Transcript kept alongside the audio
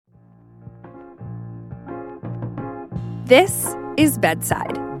This is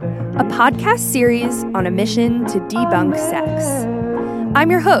Bedside, a podcast series on a mission to debunk sex.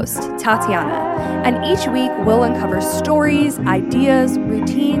 I'm your host, Tatiana, and each week we'll uncover stories, ideas,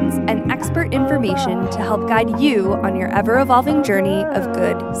 routines, and expert information to help guide you on your ever-evolving journey of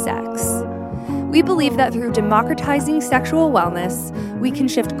good sex. We believe that through democratizing sexual wellness, we can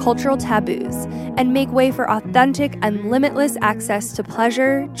shift cultural taboos and make way for authentic and limitless access to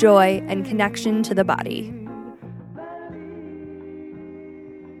pleasure, joy, and connection to the body.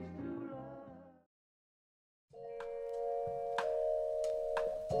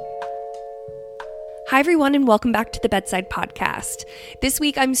 Hi, everyone, and welcome back to the Bedside Podcast. This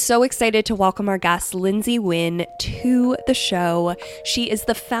week, I'm so excited to welcome our guest, Lindsay Wynn, to the show. She is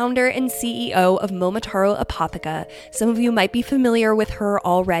the founder and CEO of Momotaro Apotheca. Some of you might be familiar with her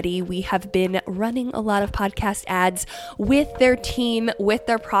already. We have been running a lot of podcast ads with their team, with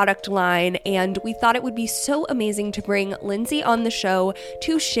their product line, and we thought it would be so amazing to bring Lindsay on the show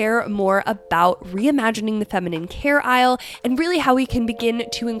to share more about reimagining the feminine care aisle and really how we can begin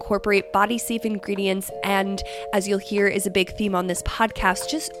to incorporate body-safe ingredients and, as you'll hear is a big theme on this podcast,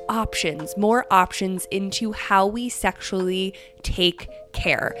 just options, more options into how we sexually take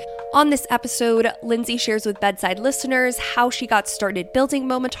care. On this episode, Lindsay shares with Bedside listeners how she got started building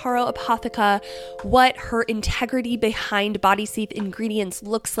Momotaro Apotheca, what her integrity behind body-safe ingredients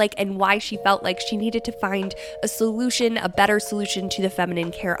looks like, and why she felt like she needed to find a solution, a better solution to the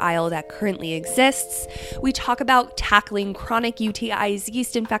feminine care aisle that currently exists. We talk about tackling chronic UTIs,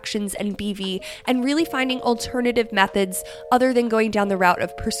 yeast infections, and BV, and really finding alternative methods other than going down the route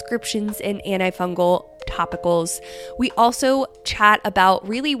of prescriptions and antifungal topicals. We also chat about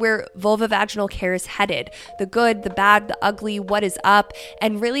really where vulvovaginal care is headed, the good, the bad, the ugly, what is up,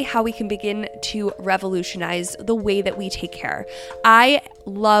 and really how we can begin to revolutionize the way that we take care. I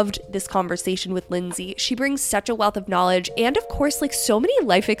loved this conversation with Lindsay. She brings such a wealth of knowledge and, of course, like so many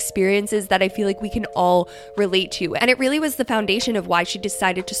life experiences that I feel like we can all relate to. And it really was the foundation of why she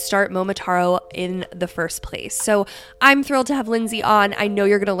decided to start Momotaro in the first place. So I'm thrilled to have Lindsay on. I know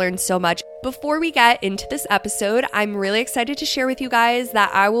you're going to learn so much. Before we get into this episode, I'm really excited to share with you guys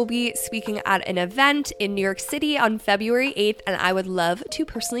that I will be speaking at an event in New York City on February 8th, and I would love to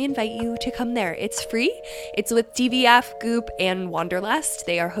personally invite you to come there. It's free. It's with DVF, Goop, and Wanderlust.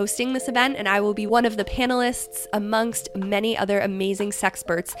 They are hosting this event, and I will be one of the panelists amongst many other amazing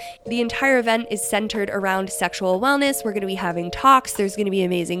sexperts. The entire event is centered around sexual wellness. We're going to be having talks. There's going to be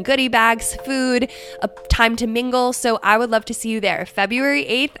amazing goodie bags, food, a time to mingle. So I would love to see you there. February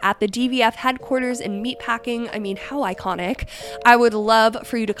 8th at the DVF headquarters in Meatpacking. I mean, how iconic. I would love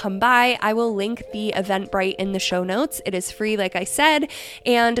for you to come by. I will link the Eventbrite in the show notes. It is free, like I said,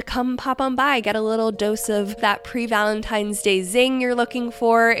 and come pop on by, get a little dose of that pre-Valentine's Day zing you're looking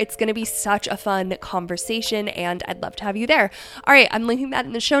for. It's going to be such a fun conversation, and I'd love to have you there. All right, I'm linking that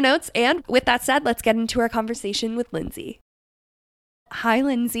in the show notes, and with that said, let's get into our conversation with Lindsay. Hi,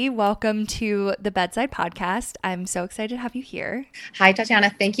 Lindsay. Welcome to the Bedside Podcast. I'm so excited to have you here. Hi,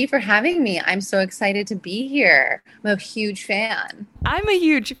 Tatiana. Thank you for having me. I'm so excited to be here. I'm a huge fan. I'm a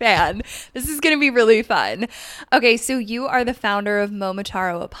huge fan. This is going to be really fun. Okay, so you are the founder of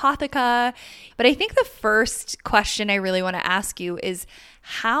Momotaro Apotheca, but I think the first question I really want to ask you is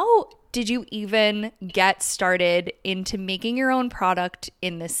how did you even get started into making your own product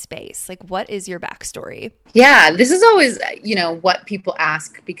in this space? Like, what is your backstory? Yeah, this is always, what people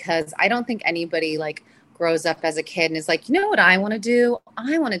ask, because I don't think anybody grows up as a kid and is like, you know what I want to do?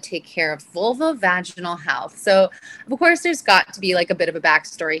 I want to take care of vulvovaginal health. So of course there's got to be a bit of a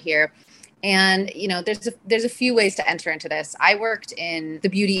backstory here. And, there's a few ways to enter into this. I worked in the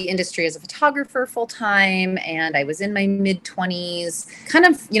beauty industry as a photographer full time, and I was in my mid-20s, kind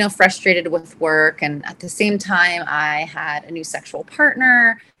of, frustrated with work. And at the same time, I had a new sexual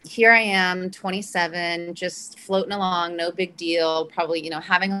partner. Here I am, 27, just floating along, no big deal, probably,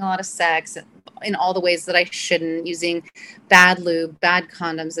 having a lot of sex in all the ways that I shouldn't, using bad lube, bad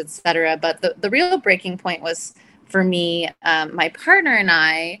condoms, etc. But the real breaking point was, for me, my partner and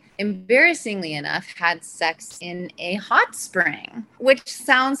I, embarrassingly enough, had sex in a hot spring, which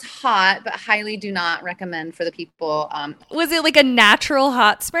sounds hot, but highly do not recommend for the people. Was it like a natural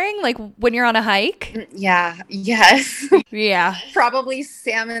hot spring, like when you're on a hike? Yeah. Yes. Yeah. Probably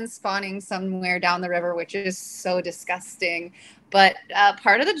salmon spawning somewhere down the river, which is so disgusting. But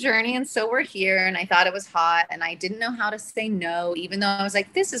part of the journey, and so we're here, and I thought it was hot, and I didn't know how to say no, even though I was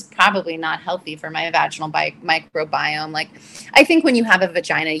like, this is probably not healthy for my vaginal microbiome. Like, I think when you have a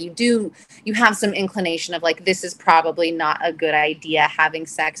vagina, you have some inclination of this is probably not a good idea. idea. Having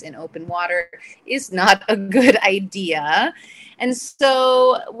sex in open water is not a good idea. And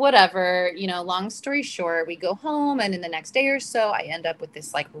so whatever, long story short, we go home, and in the next day or so, I end up with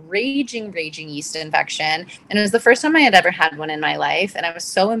this like raging yeast infection. And it was the first time I had ever had one in my life. And I was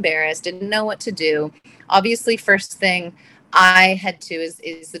so embarrassed, didn't know what to do. Obviously, first thing I head to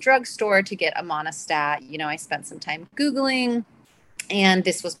is the drugstore to get a Monistat. I spent some time Googling, and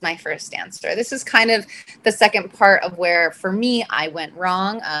this was my first answer. This is kind of the second part of where, for me, I went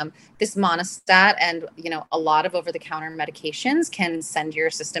wrong. This Monistat and, a lot of over-the-counter medications can send your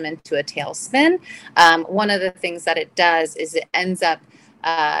system into a tailspin. One of the things that it does is it ends up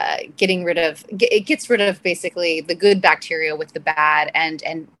it gets rid of basically the good bacteria with the bad,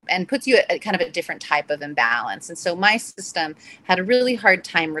 and puts you at kind of a different type of imbalance. And so my system had a really hard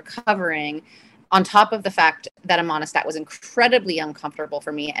time recovering, on top of the fact that a Monistat was incredibly uncomfortable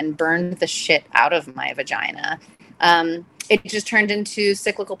for me and burned the shit out of my vagina. It just turned into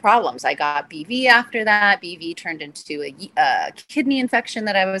cyclical problems. I got BV after that. BV turned into a kidney infection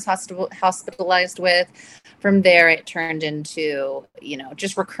that I was hospitalized with. From there, it turned into,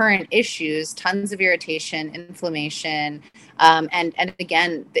 just recurrent issues, tons of irritation, inflammation. And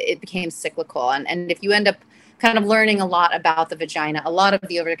again, it became cyclical. And if you end up kind of learning a lot about the vagina, a lot of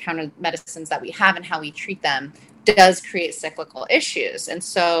the over-the-counter medicines that we have and how we treat them does create cyclical issues. And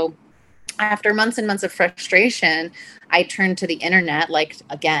so after months and months of frustration, I turned to the internet, like,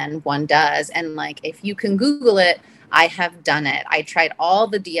 again, one does. And like, if you can Google it, I have done it. I tried all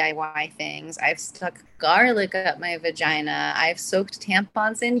the DIY things. I've stuck garlic up my vagina. I've soaked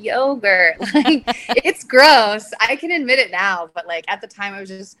tampons in yogurt. Like, it's gross. I can admit it now. But like, at the time, I was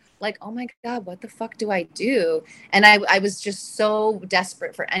just like, oh my God, what the fuck do I do? And I was just so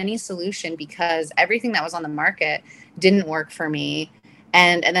desperate for any solution, because everything that was on the market didn't work for me.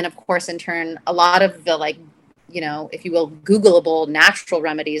 And then, of course, in turn, a lot of the, like, if you will, Googleable natural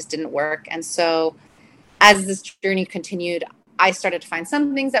remedies didn't work. And so as this journey continued, I started to find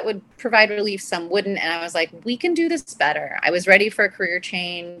some things that would provide relief, some wouldn't. And I was like, we can do this better. I was ready for a career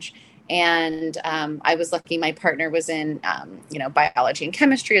change. And I was lucky my partner was in, biology and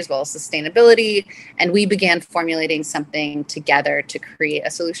chemistry, as well as sustainability. And we began formulating something together to create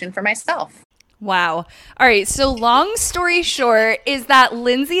a solution for myself. Wow. All right. So long story short is that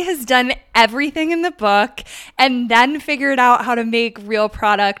Lindsay has done everything in the book and then figured out how to make real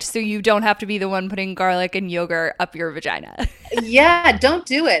product so you don't have to be the one putting garlic and yogurt up your vagina. Yeah, don't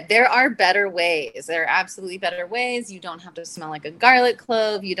do it. There are better ways. There are absolutely better ways. You don't have to smell like a garlic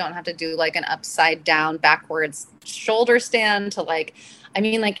clove. You don't have to do like an upside down backwards shoulder stand to like,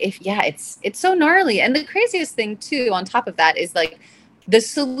 it's so gnarly. And the craziest thing too, on top of that, is like,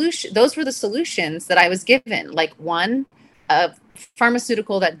 those were the solutions that I was given. Like, one, a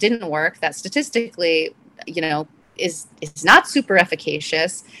pharmaceutical that didn't work, that statistically, is not super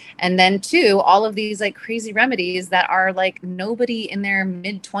efficacious. And then two, all of these like crazy remedies that are like nobody in their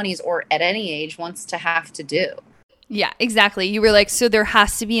mid-20s or at any age wants to have to do. Yeah, exactly. You were like, so there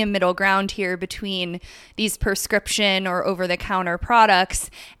has to be a middle ground here between these prescription or over-the-counter products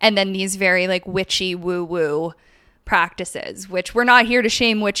and then these very like witchy woo-woo practices, which we're not here to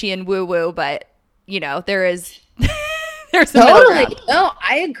shame witchy and woo-woo, but there is there's totally. No,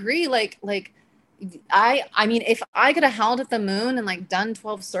 I agree. Like I mean, if I could have howled at the moon and like done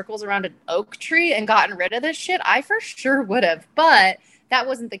 12 circles around an oak tree and gotten rid of this shit, I for sure would have. But that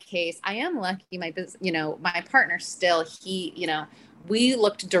wasn't the case. I am lucky. My partner still, we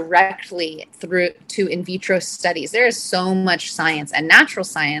looked directly through to in vitro studies. There is so much science and natural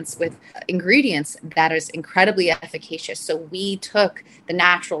science with ingredients that is incredibly efficacious. So we took the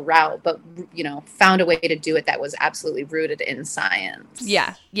natural route, but, found a way to do it that was absolutely rooted in science.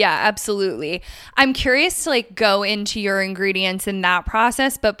 Yeah, absolutely. I'm curious to like go into your ingredients in that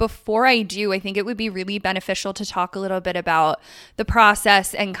process. But before I do, I think it would be really beneficial to talk a little bit about the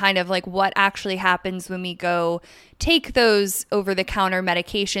process and kind of like what actually happens when we go take those over-the-counter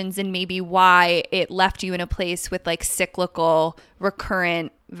medications and maybe why it left you in a place with like cyclical,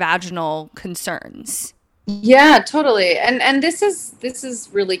 recurrent vaginal concerns. Yeah, totally. And this is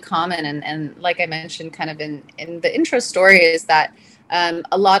really common. And like I mentioned kind of in the intro story, is that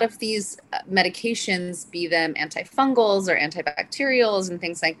a lot of these medications, be them antifungals or antibacterials and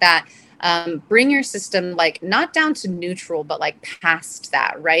things like that, bring your system like not down to neutral, but like past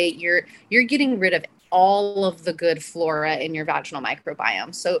that, right? You're getting rid of all of the good flora in your vaginal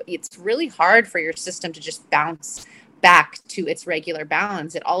microbiome. So it's really hard for your system to just bounce back to its regular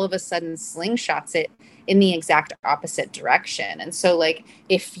balance, it all of a sudden slingshots it in the exact opposite direction. And so like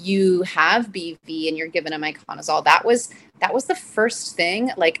if you have BV and you're given a miconazole, that was the first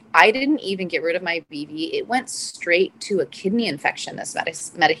thing. Like I didn't even get rid of my BV. It went straight to a kidney infection, this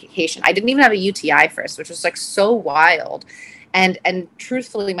medication. I didn't even have a UTI first, which was like so wild. And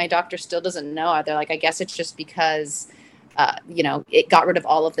truthfully, my doctor still doesn't know. They're like, I guess it's just because, it got rid of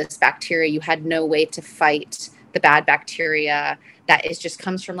all of this bacteria. You had no way to fight the bad bacteria that is just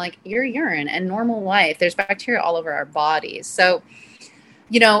comes from like your urine and normal life. There's bacteria all over our bodies. So,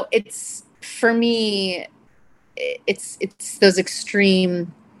 it's for me, it's those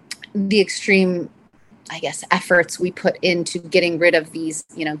extreme, I guess, efforts we put into getting rid of these,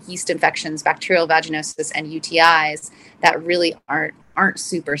 yeast infections, bacterial vaginosis, and UTIs that really aren't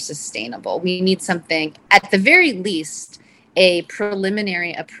super sustainable. We need something, at the very least, a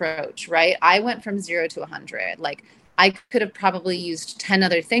preliminary approach, right? I went from 0 to 100. Like I could have probably used 10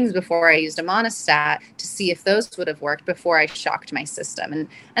 other things before I used a monostat to see if those would have worked before I shocked my system.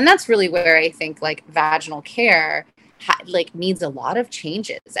 And that's really where I think like vaginal care needs a lot of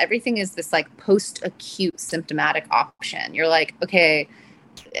changes. Everything is this like post-acute symptomatic option. You're like, okay,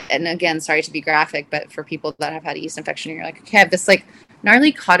 and again, sorry to be graphic, but for people that have had a yeast infection, you're like, okay, I have this like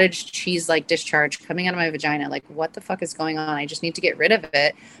gnarly cottage cheese like discharge coming out of my vagina. Like, what the fuck is going on? I just need to get rid of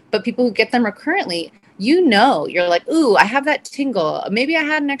it. But people who get them recurrently, you're like, ooh, I have that tingle. Maybe I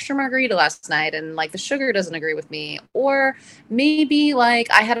had an extra margarita last night and like the sugar doesn't agree with me. Or maybe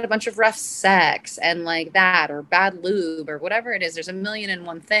like I had a bunch of rough sex and like that, or bad lube, or whatever it is. There's a million and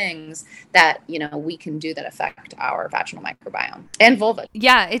one things that, we can do that affect our vaginal microbiome and vulva.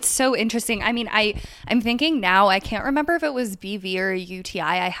 Yeah, it's so interesting. I mean, I'm thinking now, I can't remember if it was BV or a UTI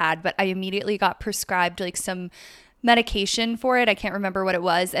I had, but I immediately got prescribed like some medication for it. I can't remember what it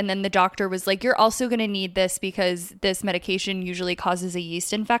was. And then the doctor was like, you're also going to need this because this medication usually causes a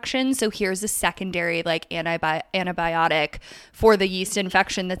yeast infection. So here's a secondary like antibiotic for the yeast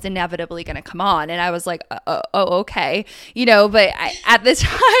infection that's inevitably going to come on. And I was like, oh, okay. But at the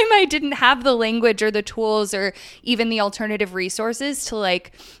time I didn't have the language or the tools or even the alternative resources to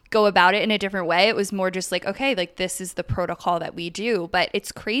like go about it in a different way. It was more just like, okay, like this is the protocol that we do. But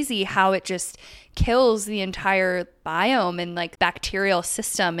it's crazy how it just kills the entire biome and like bacterial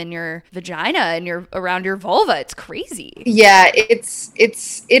system in your vagina and around your vulva. It's crazy. Yeah, it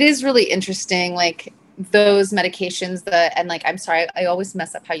is really interesting. Like those medications and like, I'm sorry, I always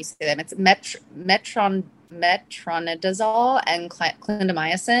mess up how you say them. It's metronidazole and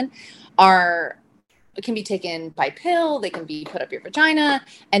clindamycin can be taken by pill. They can be put up your vagina,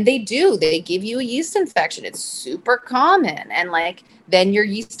 and they give you a yeast infection. It's super common. And like, then your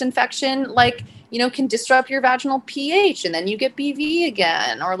yeast infection, like, can disrupt your vaginal pH, and then you get BV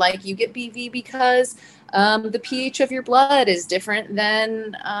again, or like you get BV because the pH of your blood is different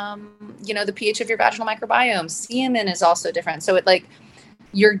than, the pH of your vaginal microbiome. Semen is also different. So it like,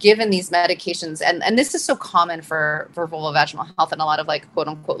 you're given these medications, and this is so common for vulvovaginal health and a lot of like quote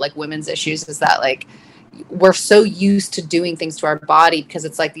unquote like women's issues, is that like we're so used to doing things to our body because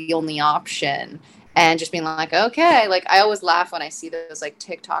it's like the only option, and just being like, okay, like I always laugh when I see those like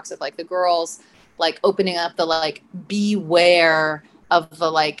TikToks of like the girls like opening up the like beware of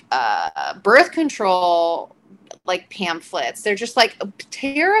the like birth control like pamphlets. They're just like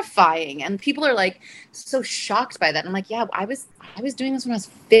terrifying, and people are like so shocked by that. And I'm like, yeah, I was doing this when I was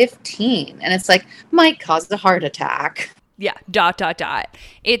 15, and it's like might cause a heart attack. Yeah, ...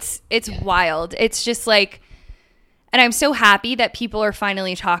 It's wild. It's just like, and I'm so happy that people are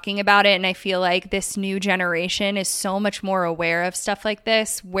finally talking about it, and I feel like this new generation is so much more aware of stuff like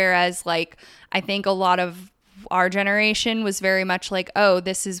this, whereas like I think a lot of our generation was very much like, oh,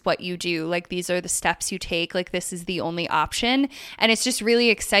 this is what you do. Like, these are the steps you take. Like, this is the only option. And it's just really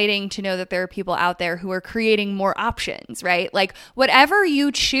exciting to know that there are people out there who are creating more options, right? Like, whatever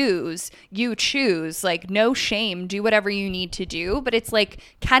you choose. Like, no shame. Do whatever you need to do. But it's like,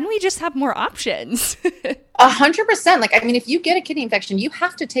 can we just have more options? 100%. Like, I mean, if you get a kidney infection, you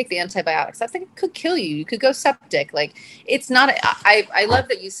have to take the antibiotics. I think it could kill you. You could go septic. Like, it's not, I love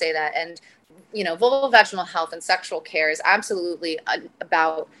that you say that. And vulvovaginal health and sexual care is absolutely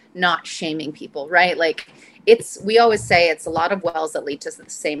about not shaming people, right? Like we always say it's a lot of wells that lead to the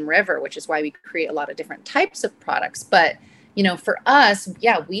same river, which is why we create a lot of different types of products. But, for us,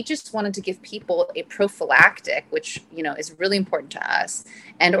 yeah, we just wanted to give people a prophylactic, which, is really important to us,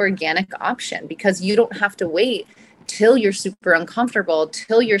 and organic option, because you don't have to wait till you're super uncomfortable,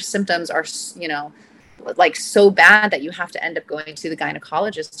 till your symptoms are, like so bad that you have to end up going to the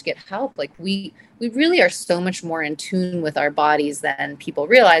gynecologist to get help. Like we really are so much more in tune with our bodies than people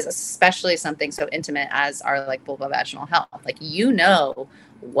realize, especially something so intimate as our like vulvovaginal health. Like, you know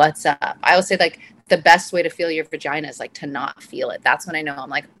what's up. I always say like the best way to feel your vagina is like to not feel it. That's when I know I'm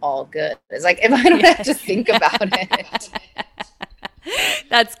like all good. It's like if I don't have to think about it.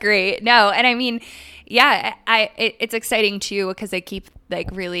 That's great. No, and I mean, yeah, it's exciting too because I keep like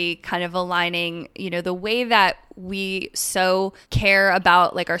really kind of aligning, you know, the way that we so care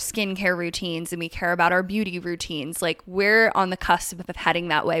about like our skincare routines and we care about our beauty routines. Like we're on the cusp of heading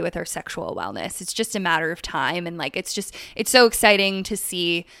that way with our sexual wellness. It's just a matter of time. And like, it's so exciting to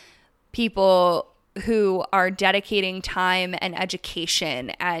see people who are dedicating time and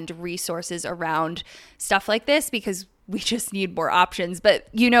education and resources around stuff like this, because we just need more options. But,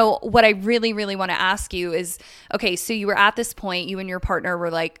 you know, what I really, really want to ask you is, okay, so you were at this point, you and your partner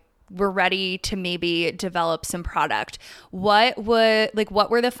were like, we're ready to maybe develop some product. What were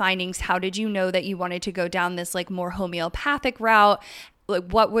the findings? How did you know that you wanted to go down this like more homeopathic route? Like,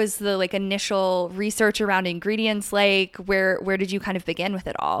 what was the like initial research around ingredients like? Where did you kind of begin with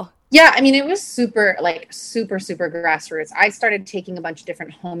it all? Yeah, I mean, it was super grassroots. I started taking a bunch of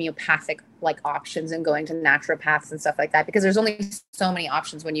different homeopathic like options and going to naturopaths and stuff like that, because there's only so many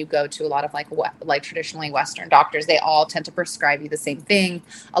options when you go to a lot of like traditionally Western doctors. They all tend to prescribe you the same thing.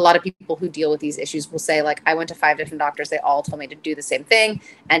 A lot of people who deal with these issues will say like, I went to 5 different doctors. They all told me to do the same thing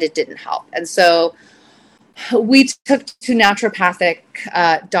and it didn't help. And so we took to naturopathic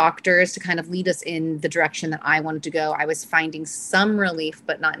doctors to kind of lead us in the direction that I wanted to go. I was finding some relief,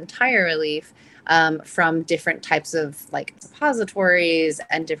 but not entire relief, from different types of like suppositories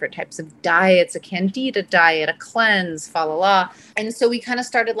and different types of diets, a candida diet, a cleanse, fa la la. And so we kind of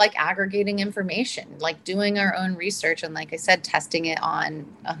started like aggregating information, like doing our own research. And like I said,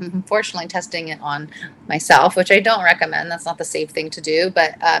 unfortunately testing it on myself, which I don't recommend. That's not the safe thing to do,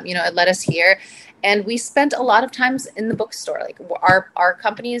 but you know, it led us here. And we spent a lot of times in the bookstore. Like our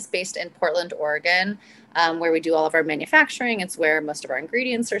company is based in Portland, Oregon, where we do all of our manufacturing. It's where most of our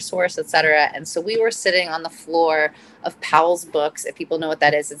ingredients are sourced, et cetera. And so we were sitting on the floor of Powell's Books. If people know what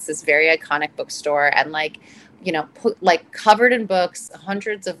that is, it's this very iconic bookstore, and like, you know, covered in books,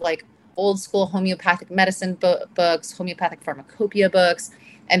 hundreds of like old school homeopathic medicine books, homeopathic pharmacopoeia books,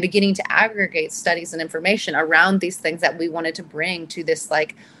 and beginning to aggregate studies and information around these things that we wanted to bring to this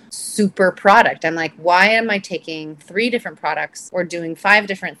like super product. I'm like, why am I taking 3 different products or doing 5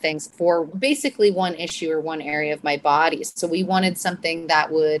 different things for basically one issue or one area of my body? So we wanted something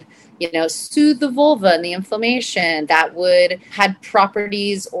that would, you know, soothe the vulva and the inflammation, that would had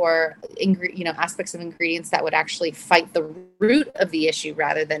properties or aspects of ingredients that would actually fight the root of the issue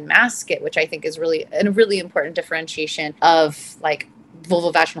rather than mask it, which I think is really a really important differentiation of like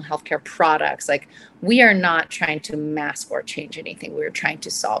vulvovaginal healthcare products. Like, we are not trying to mask or change anything. We're trying to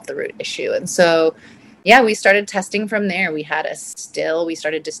solve the root issue. And so, yeah, we started testing from there. We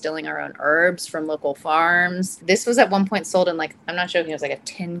started distilling our own herbs from local farms. This was at one point sold in like, I'm not joking, it was like a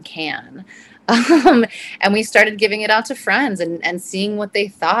tin can. And we started giving it out to friends and seeing what they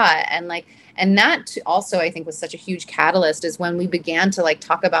thought. And that also, I think, was such a huge catalyst, is when we began to like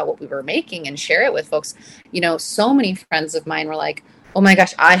talk about what we were making and share it with folks. You know, so many friends of mine were like, oh my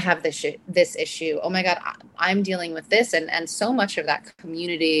gosh, I have this issue. Oh my God, I'm dealing with this. And so much of that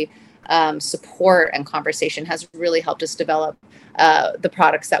community support and conversation has really helped us develop the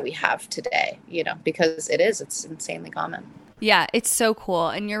products that we have today, you know, because it's insanely common. Yeah, it's so cool.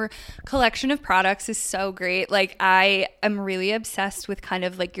 And your collection of products is so great. Like, I am really obsessed with kind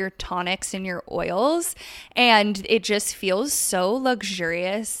of like your tonics and your oils, and it just feels so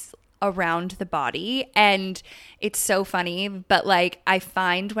luxurious around the body. And it's so funny, but like I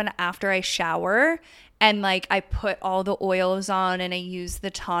find when after I shower and like I put all the oils on and I use the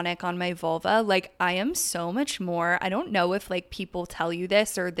tonic on my vulva, like I am so much more, I don't know if like people tell you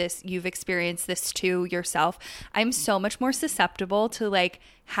this or this, you've experienced this too yourself. I'm so much more susceptible to like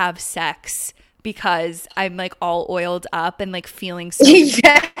have sex because I'm like all oiled up and like feeling so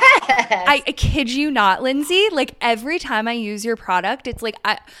yes. I kid you not, Lindsay. Like every time I use your product, it's like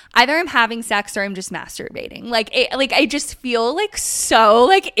either I'm having sex or I'm just masturbating. Like I just feel like so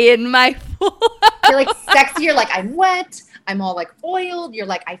like in my You're like sexy. You're like, I'm wet. I'm all like oiled. You're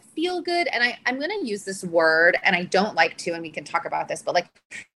like, I feel good. And I'm going to use this word, and I don't like to, and we can talk about this, but like,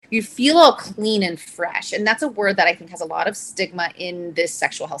 you feel all clean and fresh. And that's a word that I think has a lot of stigma in this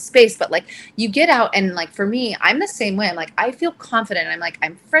sexual health space. But like, you get out, and like, for me, I'm the same way. I'm like, I feel confident. I'm like,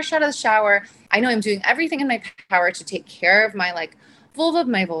 I'm fresh out of the shower. I know I'm doing everything in my power to take care of my like vulva,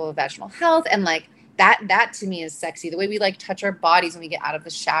 my vulvovaginal health. And like, that to me is sexy. The way we like touch our bodies when we get out of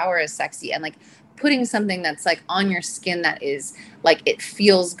the shower is sexy. And like putting something that's like on your skin that is like, it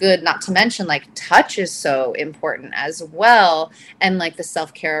feels good, not to mention like touch is so important as well. And like the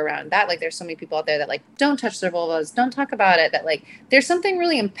self-care around that, like there's so many people out there that like don't touch their vulvas, don't talk about it, that like there's something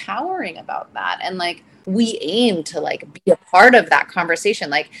really empowering about that. And like we aim to like be a part of that conversation,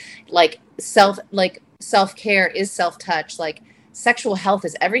 like self-care is self-touch, like sexual health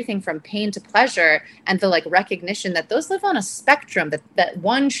is everything from pain to pleasure, and the like recognition that those live on a spectrum, that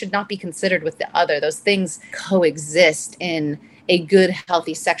one should not be considered with the other. Those things coexist in a good,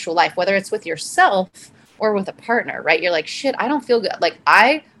 healthy sexual life, whether it's with yourself or with a partner, right? You're like, shit, I don't feel good. Like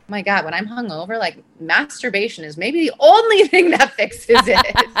my God, when I'm hungover, like masturbation is maybe the only thing that fixes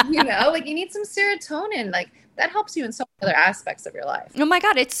it. You know, like you need some serotonin, like that helps you in so many other aspects of your life. Oh my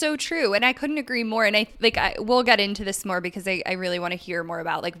God, it's so true. And I couldn't agree more. And we'll get into this more because I really want to hear more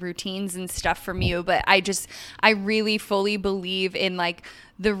about like routines and stuff from you. But I really fully believe in like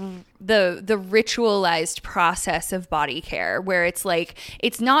the ritualized process of body care, where it's like,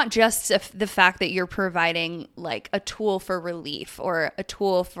 it's not just the fact that you're providing like a tool for relief or a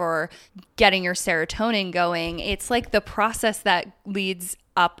tool for getting your serotonin going. It's like the process that leads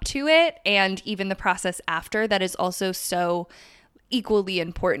up to it, and even the process after that is also so equally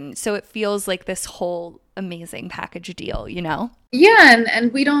important. So it feels like this whole amazing package deal, you know? Yeah.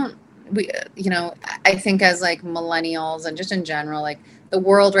 And we, you know, I think as like millennials and just in general, like the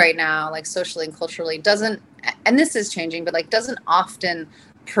world right now, like socially and culturally doesn't, and this is changing, but like doesn't often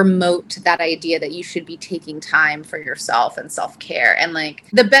promote that idea that you should be taking time for yourself and self-care. And like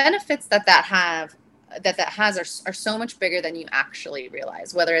the benefits that has are so much bigger than you actually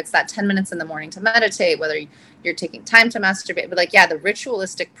realize, whether it's that 10 minutes in the morning to meditate, whether you're taking time to masturbate, but like, yeah, the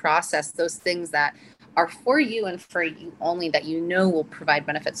ritualistic process, those things that are for you and for you only, that you know will provide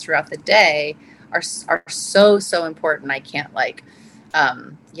benefits throughout the day, are so important. I can't like,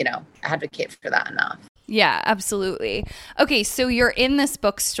 you know, advocate for that enough. Yeah, absolutely. Okay, so you're in this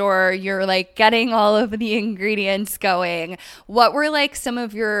bookstore, you're like getting all of the ingredients going. What were like some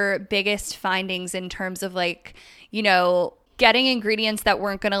of your biggest findings in terms of like, you know, getting ingredients that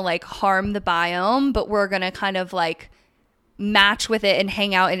weren't going to like harm the biome, but were going to kind of like match with it and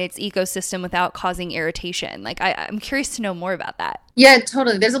hang out in its ecosystem without causing irritation? Like I'm curious to know more about that. Yeah,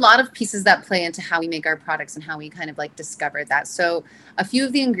 totally. There's a lot of pieces that play into how we make our products and how we kind of like discovered that. So a few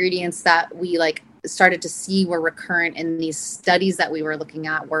of the ingredients that we like started to see were recurrent in these studies that we were looking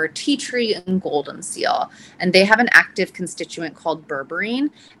at were tea tree and golden seal. And they have an active constituent called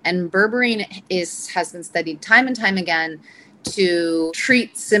berberine. And berberine has been studied time and time again to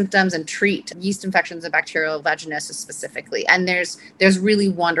treat symptoms and treat yeast infections and bacterial vaginosis specifically. And there's really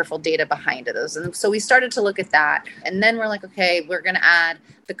wonderful data behind it. And so we started to look at that. And then we're like, okay, we're going to add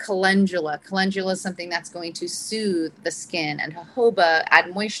the calendula. Calendula is something that's going to soothe the skin, and jojoba,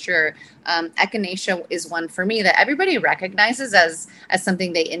 add moisture. Echinacea is one for me that everybody recognizes as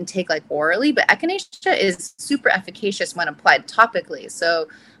something they intake like orally, but echinacea is super efficacious when applied topically. So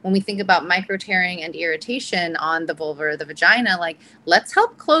when we think about micro tearing and irritation on the vulva or the vagina, like let's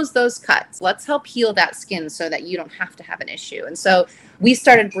help close those cuts. Let's help heal that skin so that you don't have to have an issue. And so we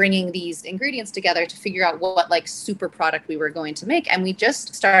started bringing these ingredients together to figure out what like super product we were going to make. And we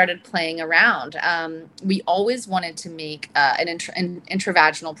just started playing around. We always wanted to make an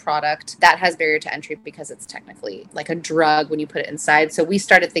intravaginal product that has barrier to entry because it's technically like a drug when you put it inside. So we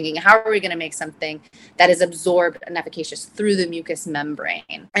started thinking, how are we going to make something that is absorbed and efficacious through the mucous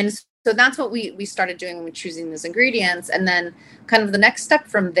membrane? And so that's what we started doing when we were choosing those ingredients. And then kind of the next step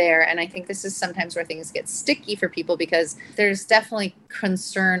from there, and I think this is sometimes where things get sticky for people, because there's definitely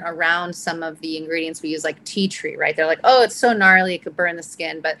concern around some of the ingredients we use, like tea tree, right? They're like, oh, it's so gnarly, it could burn the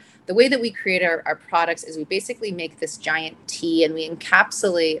skin. But the way that we create our products is we basically make this giant tea and we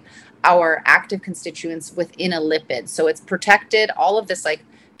encapsulate our active constituents within a lipid. So it's protected. All of this like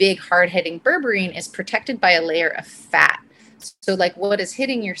big hard-hitting berberine is protected by a layer of fat. So like what is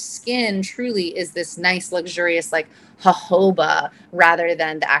hitting your skin truly is this nice, luxurious, like jojoba rather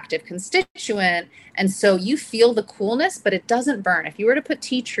than the active constituent. And so you feel the coolness, but it doesn't burn. If you were to put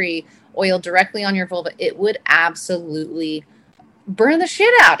tea tree oil directly on your vulva, it would absolutely burn the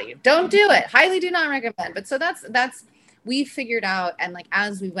shit out of you. Don't do it. Highly do not recommend. But so that's we figured out, and like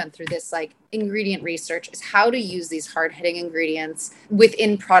as we went through this like ingredient research, is how to use these hard-hitting ingredients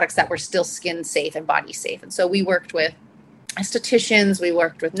within products that were still skin safe and body safe. And so we worked with estheticians, we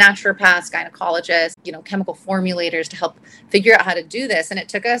worked with naturopaths, gynecologists, chemical formulators to help figure out how to do this. And it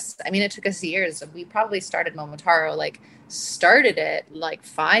took us years. We probably started Momotaro, started it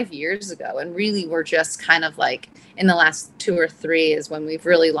 5 years ago. And really we're just kind of in the last 2 or 3 is when we've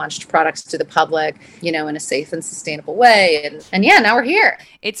really launched products to the public, in a safe and sustainable way. And yeah, now we're here.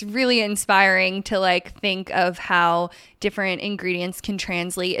 It's really inspiring to like think of how different ingredients can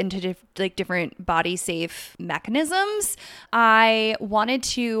translate into different body safe mechanisms. I wanted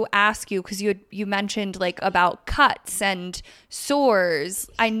to ask you, because you mentioned like about cuts and sores.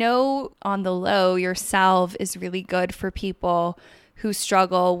 I know on the low your salve is really good for people who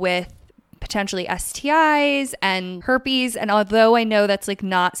struggle with potentially STIs and herpes. And although I know that's like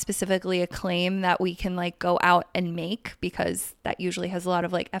not specifically a claim that we can like go out and make, because that usually has a lot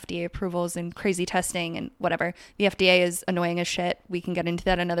of like FDA approvals and crazy testing and whatever. The FDA is annoying as shit. We can get into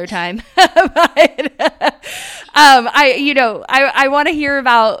that another time. But I want to hear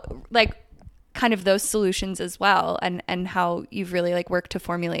about like kind of those solutions as well, and how you've really like worked to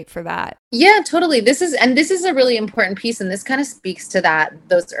formulate for that. Yeah, totally. This is a really important piece, and this kind of speaks to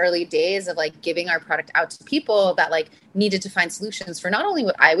those early days of like giving our product out to people that like needed to find solutions for not only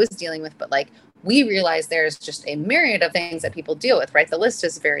what I was dealing with, but like we realized there's just a myriad of things that people deal with, right? The list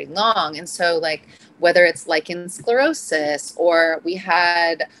is very long. And so like whether it's lichen sclerosis, or we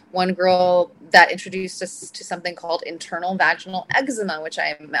had one girl that introduced us to something called internal vaginal eczema, which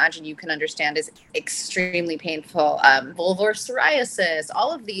I imagine you can understand is extremely painful, vulvar psoriasis,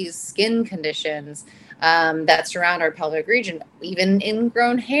 all of these skin conditions that surround our pelvic region, even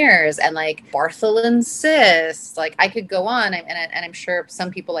ingrown hairs, and like Bartholin cysts. Like I could go on, and I'm sure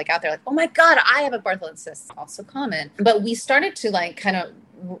some people like out there like, oh my God, I have a Bartholin cyst, also common. But we started to like kind of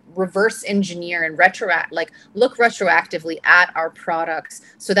reverse engineer and look retroactively at our products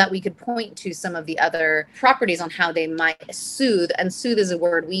so that we could point to some of the other properties on how they might soothe. And soothe is a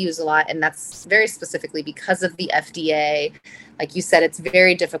word we use a lot, and that's very specifically because of the FDA. Like you said, it's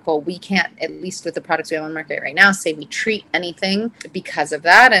very difficult. We can't, at least with the products we have on the market right now, say we treat anything because of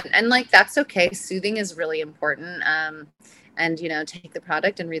that. And like, that's okay. Soothing is really important. And, take the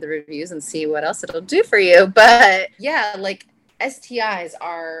product and read the reviews and see what else it'll do for you. But yeah, like STIs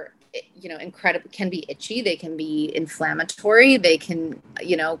are, incredible, can be itchy. They can be inflammatory. They can,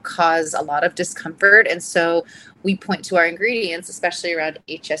 cause a lot of discomfort. And so we point to our ingredients, especially around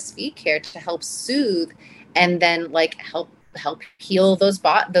HSV care, to help soothe and then like help heal those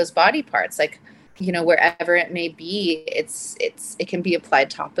body parts, like, wherever it may be. It can be applied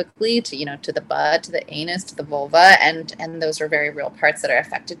topically to the butt, to the anus, to the vulva, and those are very real parts that are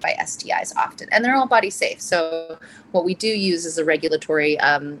affected by STIs often, and they're all body safe. So what we do use is a regulatory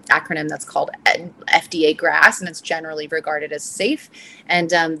acronym that's called FDA GRAS, and it's generally regarded as safe.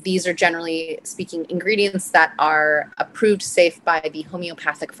 And these are, generally speaking, ingredients that are approved safe by the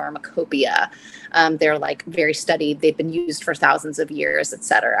Homeopathic Pharmacopoeia. They're like very studied. They've been used for thousands of years,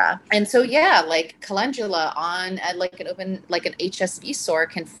 etc. And so, yeah, like calendula on like an HSV sore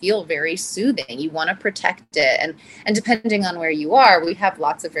can feel very soothing. You want to protect it, and depending on where you are, we have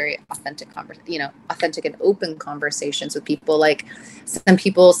lots of very authentic and open conversations with people. Like some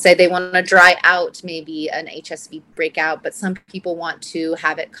people say they want to dry out maybe an HSV breakout, but some people want to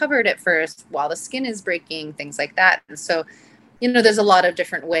have it covered at first while the skin is breaking, things like that. And so, there's a lot of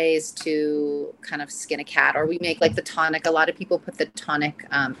different ways to kind of skin a cat. Or we make like the tonic. A lot of people put the tonic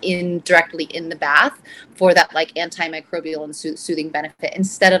directly in the bath for that like antimicrobial and soothing benefit,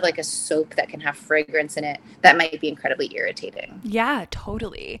 instead of like a soap that can have fragrance in it that might be incredibly irritating. Yeah,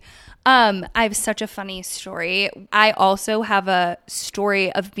 totally. I have such a funny story. I also have a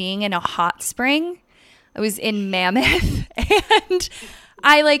story of being in a hot spring. I was in Mammoth and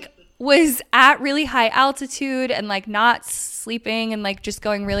I like was at really high altitude and like not sleeping and like just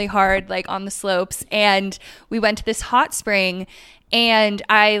going really hard like on the slopes. And we went to this hot spring and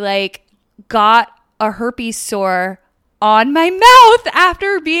I like got a herpes sore on my mouth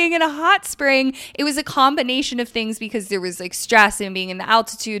after being in a hot spring. It was a combination of things because there was like stress and being in the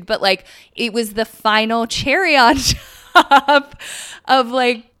altitude, but like it was the final cherry on top of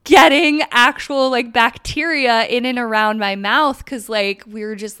like getting actual like bacteria in and around my mouth, because like we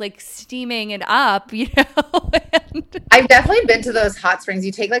were just like steaming it up, And I've definitely been to those hot springs.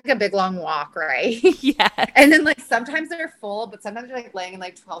 You take like a big long walk, right? Yeah. And then like sometimes they're full, but sometimes you're like laying in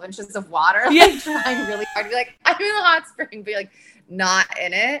like 12 inches of water, like trying really hard to be like, I'm in a hot spring, but like not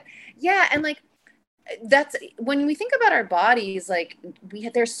in it. Yeah. And like that's when we think about our bodies, like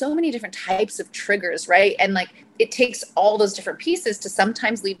there's so many different types of triggers, right? And like it takes all those different pieces to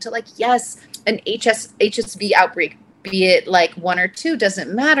sometimes lead to like, yes, an HSV outbreak, be it like 1 or 2,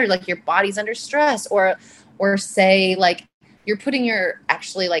 doesn't matter. Like your body's under stress, or say like you're putting your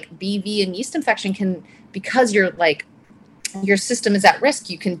actually like BV and yeast infection can, because you're like your system is at risk,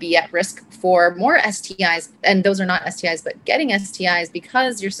 you can be at risk for more STIs, and those are not STIs, but getting STIs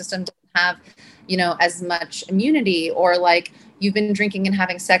because your system doesn't have, as much immunity, or like you've been drinking and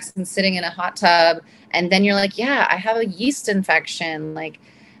having sex and sitting in a hot tub. And then you're like, yeah, I have a yeast infection. Like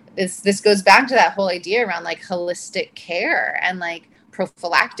this goes back to that whole idea around like holistic care and like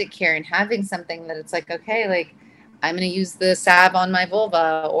prophylactic care, and having something that it's like, okay, like I'm going to use the salve on my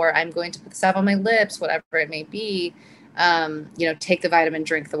vulva, or I'm going to put the salve on my lips, whatever it may be. Take the vitamin,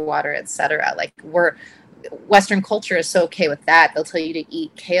 drink the water, etc. Like Western culture is so okay with that. They'll tell you to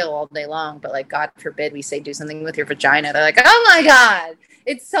eat kale all day long, but like, God forbid we say do something with your vagina. They're like, oh my God,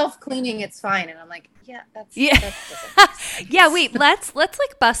 it's self-cleaning, it's fine. And I'm like, that's yeah, wait, let's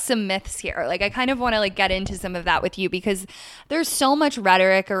like bust some myths here. Like I kind of want to like get into some of that with you, because there's so much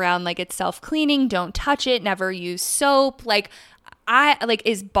rhetoric around like it's self-cleaning, don't touch it, never use soap. Like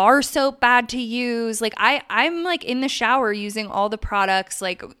is bar soap bad to use? Like I'm like in the shower using all the products,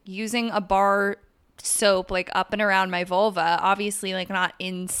 like using a bar soap like up and around my vulva, obviously like not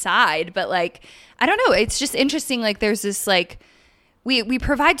inside, but like I don't know, it's just interesting. Like there's this like we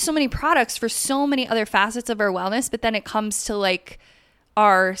provide so many products for so many other facets of our wellness, but then it comes to like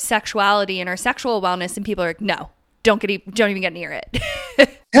our sexuality and our sexual wellness, and people are like, no, don't even get near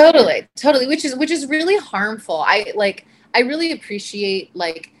it. Totally, which is really harmful. I really appreciate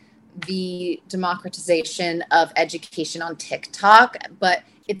like the democratization of education on TikTok, but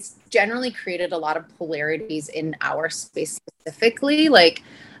it's generally created a lot of polarities in our space specifically.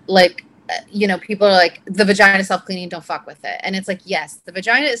 People are like, the vagina is self-cleaning, don't fuck with it. And it's like, yes, the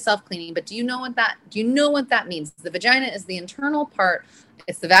vagina is self-cleaning, but do you know what that means? The vagina is the internal part.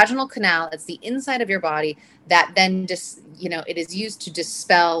 It's the vaginal canal. It's the inside of your body that then just, it is used to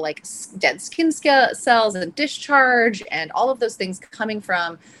dispel like dead skin cells and discharge and all of those things coming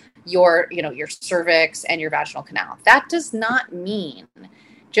from your cervix and your vaginal canal. That does not mean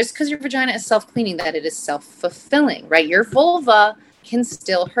just because your vagina is self-cleaning that it is self-fulfilling, right? Your vulva can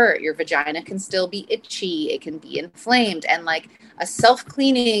still hurt. Your vagina can still be itchy. It can be inflamed. And like a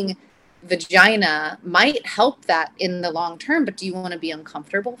self-cleaning vagina might help that in the long term, but do you want to be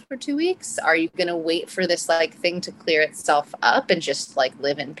uncomfortable for 2 weeks? Are you going to wait for this like thing to clear itself up and just like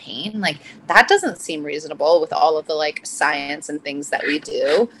live in pain? Like that doesn't seem reasonable with all of the like science and things that we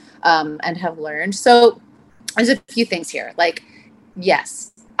do and have learned. So there's a few things here. Like,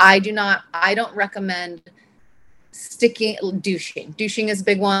 yes, I don't recommend douching. Douching is a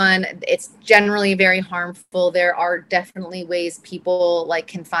big one. It's generally very harmful. There are definitely ways people like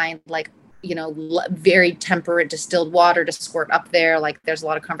can find like, very temperate distilled water to squirt up there. Like there's a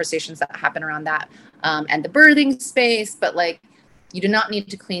lot of conversations that happen around that and the birthing space, but like you do not need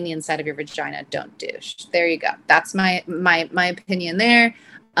to clean the inside of your vagina. Don't douche. There you go. That's my opinion there.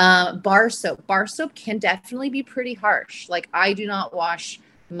 Bar soap can definitely be pretty harsh. Like I do not wash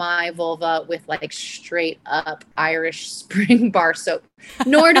my vulva with like straight up Irish Spring bar soap,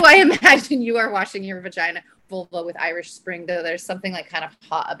 nor do I imagine you are washing your vulva with Irish Spring, though there's something like kind of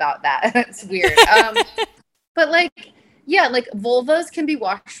hot about that. It's weird. But like, yeah, like vulvas can be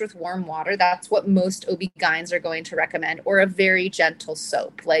washed with warm water. That's what most OB-GYNs are going to recommend, or a very gentle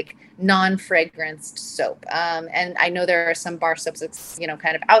soap, like non-fragranced soap. And I know there are some bar soaps that's,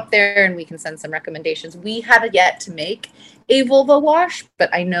 kind of out there, and we can send some recommendations. We have yet to make a vulva wash,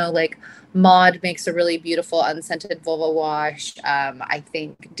 but I know like Maud makes a really beautiful unscented vulva wash. I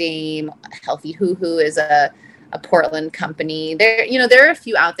think Dame Healthy Hoo Hoo is a Portland company. There are a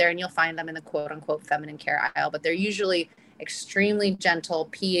few out there, and you'll find them in the quote unquote feminine care aisle, but they're usually extremely gentle,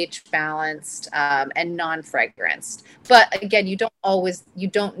 pH balanced, and non-fragranced. But again, you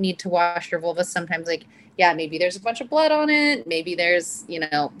don't need to wash your vulva. Sometimes like, yeah, maybe there's a bunch of blood on it. Maybe there's,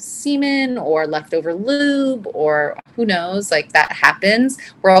 semen or leftover lube, or who knows, like that happens.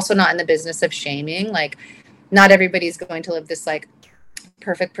 We're also not in the business of shaming. Like not everybody's going to live this like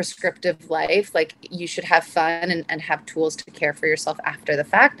perfect prescriptive life. Like you should have fun and have tools to care for yourself after the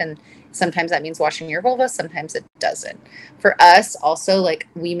fact. And sometimes that means washing your vulva. Sometimes it doesn't. For us also, like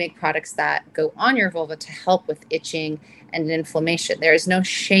we make products that go on your vulva to help with itching and inflammation. There is no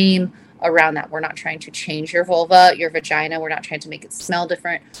shame around that. We're not trying to change your vulva, your vagina. We're not trying to make it smell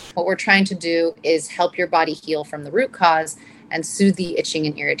different. What we're trying to do is help your body heal from the root cause and soothe the itching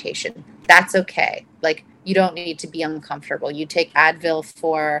and irritation. That's okay. Like you don't need to be uncomfortable. You take Advil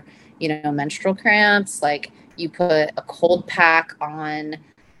for, menstrual cramps. Like you put a cold pack on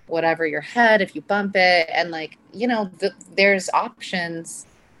whatever your head if you bump it. And like, there's options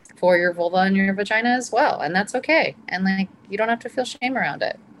for your vulva and your vagina as well. And that's okay. And like, you don't have to feel shame around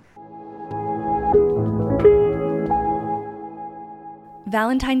it.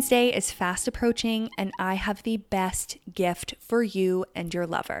 Valentine's Day is fast approaching, and I have the best gift for you and your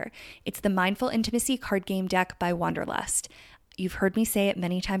lover. It's the Mindful Intimacy card game deck by Wanderlust. you've heard me say it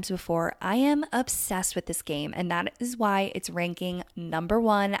many times before, I am obsessed with this game, and that is why it's ranking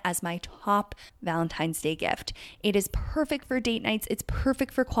 #1 as my top Valentine's Day gift. It is perfect for date nights, it's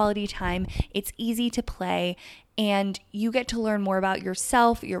perfect for quality time, it's easy to play, and you get to learn more about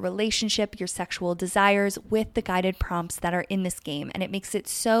yourself, your relationship, your sexual desires with the guided prompts that are in this game, and it makes it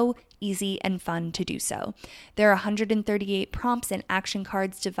so easy and fun to do so. There are 138 prompts and action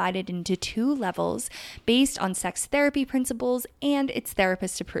cards divided into 2 levels based on sex therapy principles, and it's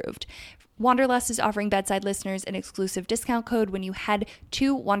therapist approved. Wanderlust is offering bedside listeners an exclusive discount code when you head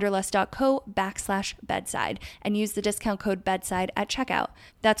to wanderlust.co/bedside and use the discount code bedside at checkout.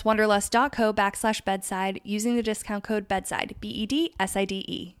 That's wanderlust.co/bedside using the discount code bedside,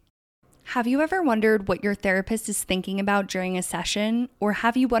 BEDSIDE. Have you ever wondered what your therapist is thinking about during a session? Or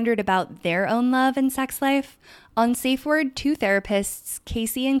have you wondered about their own love and sex life? On Safe Word, 2 therapists,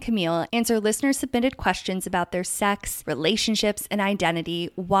 Casey and Camille, answer listener-submitted questions about their sex, relationships, and identity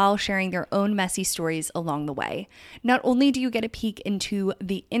while sharing their own messy stories along the way. Not only do you get a peek into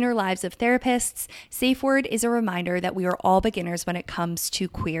the inner lives of therapists, Safe Word is a reminder that we are all beginners when it comes to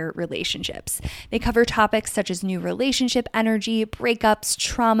queer relationships. They cover topics such as new relationship energy, breakups,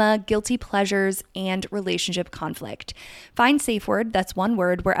 trauma, guilty pleasures, and relationship conflict. Find Safe Word, that's one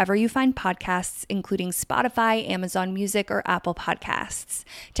word, wherever you find podcasts, including Spotify, Amazon Music, or Apple Podcasts.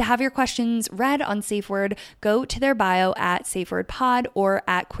 To have your questions read on Safe Word, go to their bio at Safe Word Pod or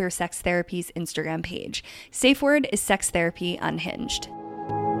at Queer Sex Therapy's Instagram page. Safe Word is sex therapy unhinged.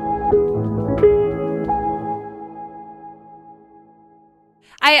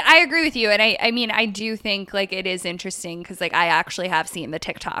 I agree with you. And I mean, I do think like it is interesting because like I actually have seen the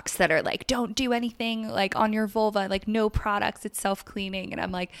TikToks that are like, don't do anything like on your vulva, like no products, it's self-cleaning. And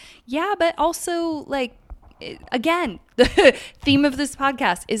I'm like, yeah, but also like, again, the theme of this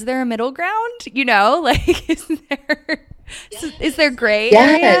podcast, is there a middle ground? You know, like, is there gray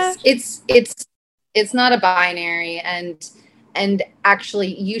area? Yes, it's not a binary, and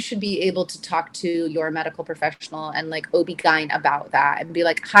actually you should be able to talk to your medical professional and like OB-GYN about that and be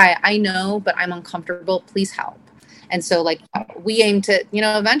like, hi, I know, but I'm uncomfortable, please help. And so like we aim to, you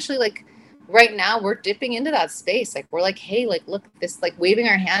know, eventually, like right now we're dipping into that space. Like we're like, hey, like look, this, like waving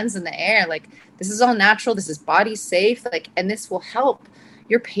our hands in the air, like this is all natural, this is body safe, like, and this will help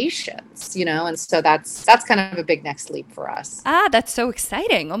your patients, you know? And so that's kind of a big next leap for us. That's so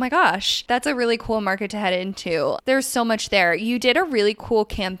exciting. Oh my gosh. That's a really cool market to head into. There's so much there. You did a really cool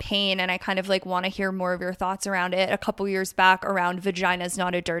campaign, and I kind of like want to hear more of your thoughts around it a couple years back around vagina's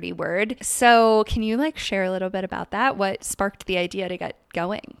not a dirty word. So can you like share a little bit about that? What sparked the idea to get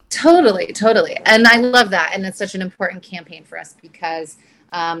going? Totally. And I love that. And it's such an important campaign for us because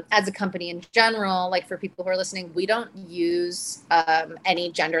as a company in general, like for people who are listening, we don't use any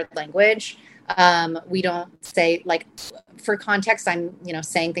gendered language. We don't say, like, for context, I'm, you know,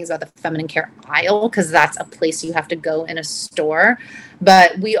 saying things about the feminine care aisle because that's a place you have to go in a store.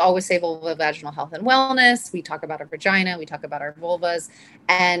 But we always say vulva, vaginal health and wellness. We talk about our vagina, we talk about our vulvas,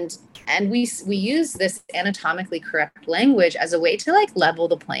 and we use this anatomically correct language as a way to like level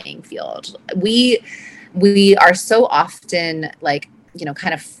the playing field. We are so often like, you know,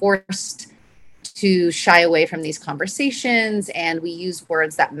 kind of forced to shy away from these conversations, and we use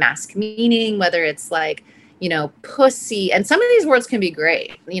words that mask meaning, whether it's like, you know, pussy, and some of these words can be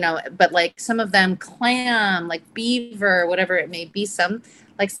great, you know, but like some of them, clam, like beaver, whatever it may be, some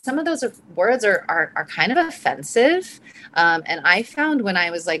of those words are kind of offensive. And I found when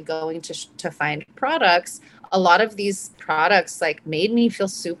I was like going to find products, a lot of these products like made me feel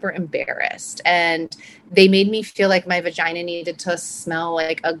super embarrassed, and they made me feel like my vagina needed to smell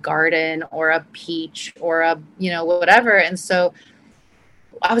like a garden or a peach or a, you know, whatever. And so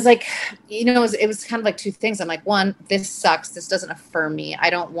I was like, you know, it was kind of like 2 things. I'm like, one, this sucks. This doesn't affirm me. I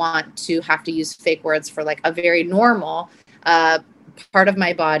don't want to have to use fake words for like a very normal part of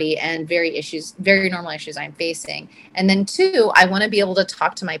my body and very normal issues I'm facing. And then 2, I want to be able to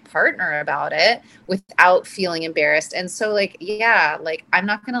talk to my partner about it without feeling embarrassed. And so like, yeah, like I'm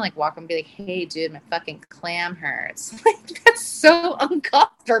not going to like walk and be like, hey dude, my fucking clam hurts. Like that's so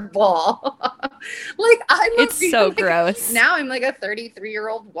uncomfortable. Like it's so gross. Now I'm like a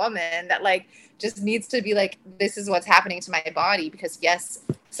 33-year-old woman that like just needs to be like, this is what's happening to my body. Because yes,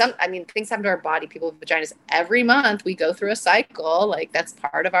 things happen to our body. People with vaginas, every month we go through a cycle. Like that's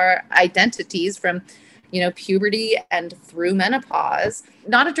part of our identities from, you know, puberty and through menopause.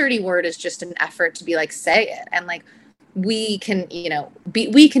 Not a dirty word is just an effort to be like, say it. And like, we can,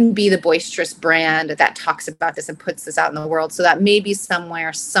 we can be the boisterous brand that talks about this and puts this out in the world, so that maybe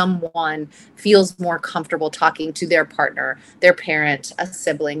somewhere someone feels more comfortable talking to their partner, their parent, a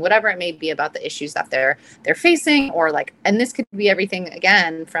sibling, whatever it may be, about the issues that they're facing. Or like, and this could be everything,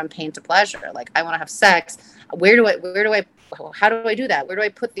 again, from pain to pleasure. Like, I want to have sex. How do I do that? Where do I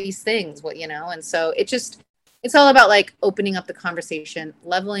put these things? And so it's all about like opening up the conversation,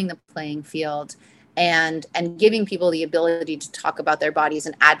 leveling the playing field, and giving people the ability to talk about their bodies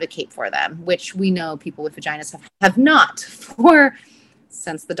and advocate for them, which we know people with vaginas have not for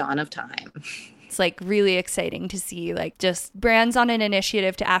since the dawn of time. It's like really exciting to see like just brands on an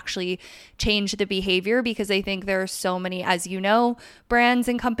initiative to actually change the behavior, because I think there are so many, as you know, brands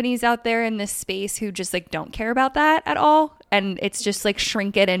and companies out there in this space who just like don't care about that at all. And it's just like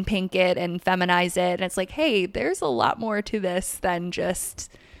shrink it and pink it and feminize it. And it's like, hey, there's a lot more to this than just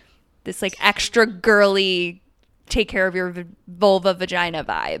this like extra girly, take care of your vulva vagina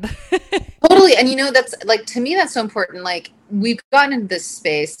vibe. Totally. And that's like, to me, that's so important. Like, we've gotten into this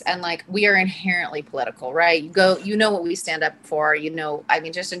space and like, we are inherently political, right? You know what we stand up for, I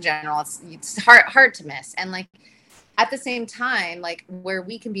mean, just in general, it's hard to miss. And like, at the same time, like, where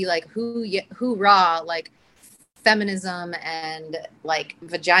we can be like, hoorah, like feminism and like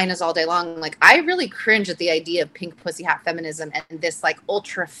vaginas all day long. Like, I really cringe at the idea of pink pussy hat feminism and this like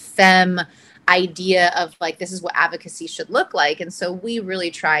ultra femme idea of like, this is what advocacy should look like. And so we really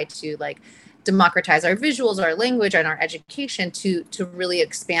try to like democratize our visuals, our language, and our education to really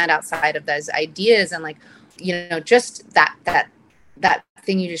expand outside of those ideas. And like, just that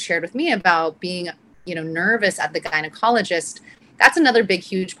thing you just shared with me about being, nervous at the gynecologist. That's another big,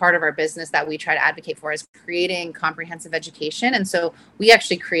 huge part of our business that we try to advocate for, is creating comprehensive education. And so we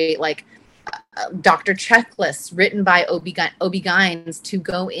actually create like doctor checklists written by OB-GYNs to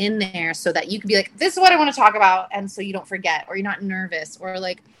go in there so that you can be like, this is what I want to talk about. And so you don't forget, or you're not nervous, or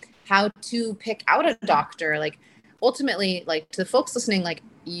like how to pick out a doctor. Like, ultimately, like, to the folks listening, like,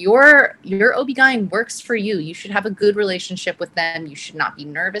 your OB-GYN works for you. You should have a good relationship with them. You should not be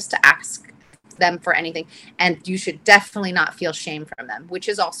nervous to ask them for anything, and you should definitely not feel shame from them, which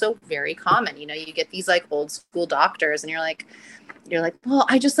is also very common. You get these like old school doctors and you're like, well,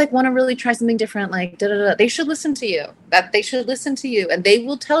 I just like want to really try something different, like They should listen to you. And they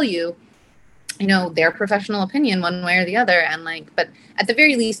will tell you, their professional opinion one way or the other. And like, but at the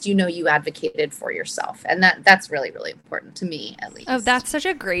very least, you advocated for yourself. And that's really, really important to me, at least. Oh, that's such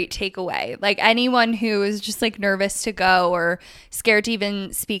a great takeaway. Like, anyone who is just like nervous to go or scared to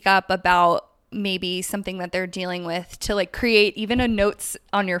even speak up about maybe something that they're dealing with, to like create even a notes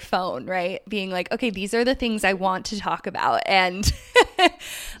on your phone, right? Being like, okay, these are the things I want to talk about. And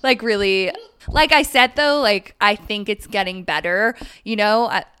like, really, like I said, though, like, I think it's getting better,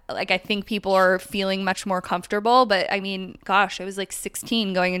 I think people are feeling much more comfortable. But I mean, gosh, I was like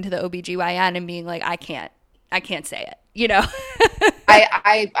 16 going into the OBGYN and being like, I can't say it,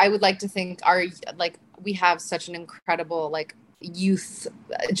 I would like to think we have such an incredible like youth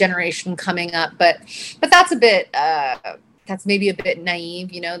generation coming up, but that's a bit that's maybe a bit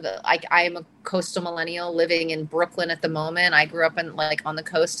naive. I am a coastal millennial living in Brooklyn at the moment. I grew up on the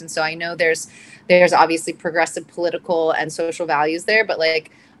coast, and so I know there's obviously progressive political and social values there, but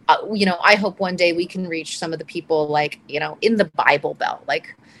like I hope one day we can reach some of the people like in the Bible Belt,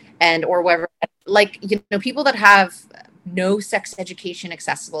 like, and or wherever, like people that have no sex education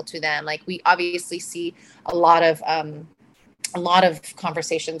accessible to them. Like, we obviously see a lot of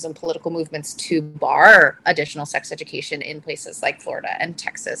conversations and political movements to bar additional sex education in places like Florida and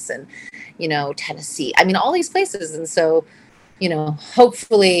Texas and, Tennessee. I mean, all these places. And so,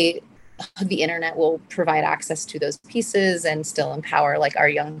 hopefully the internet will provide access to those pieces and still empower like our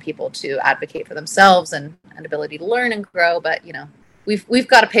young people to advocate for themselves and ability to learn and grow. But, we've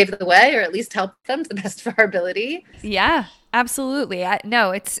got to pave the way, or at least help them to the best of our ability. Yeah. Absolutely.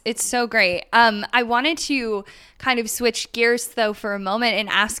 No, it's so great. I wanted to kind of switch gears though for a moment and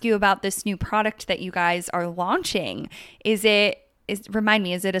ask you about this new product that you guys are launching. Remind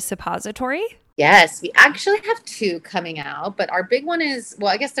me, is it a suppository? Yes, we actually have two coming out, but our big one is,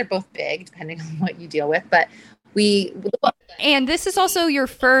 well, I guess they're both big depending on what you deal with, but and this is also your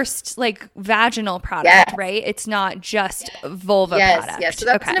first like vaginal product, right? It's not just vulva product. Yes. So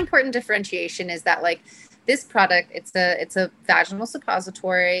that's an important differentiation, is that like this product, it's a vaginal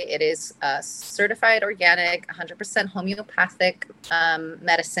suppository. It is certified organic, 100% homeopathic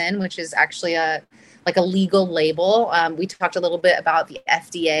medicine, which is actually a legal label. We talked a little bit about the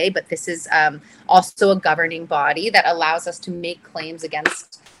FDA, but this is also a governing body that allows us to make claims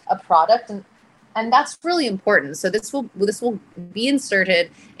against a product. And And that's really important. So this will be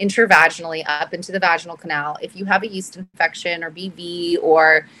inserted intravaginally up into the vaginal canal. If you have a yeast infection or BV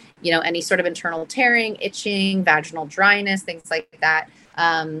or any sort of internal tearing, itching, vaginal dryness, things like that.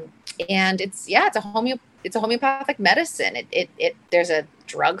 And it's a homeopathic medicine. It there's a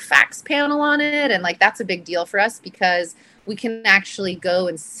drug facts panel on it, and like that's a big deal for us because we can actually go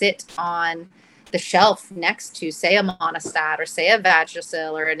and sit on the shelf next to, say, a Monistat or say a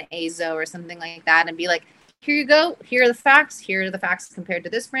Vagisil or an Azo or something like that, and be like, here you go. Here are the facts. Here are the facts compared to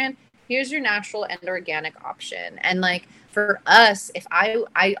this brand. Here's your natural and organic option. And like for us, if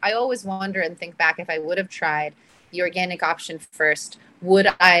I always wonder and think back, if I would have tried the organic option first, would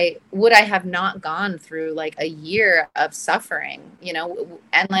I have not gone through like a year of suffering,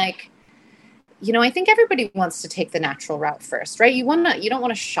 and like, I think everybody wants to take the natural route first, right? You don't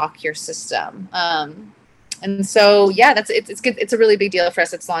want to shock your system. And so, yeah, it's good. It's a really big deal for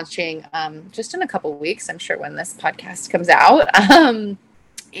us. It's launching just in a couple of weeks, I'm sure, when this podcast comes out.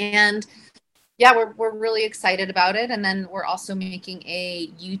 And yeah, we're really excited about it. And then we're also making a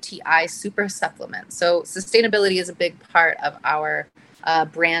UTI super supplement. So sustainability is a big part of our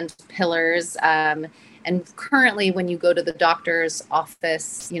brand pillars. And currently, when you go to the doctor's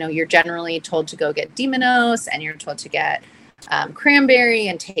office, you're generally told to go get Demonos, and you're told to get cranberry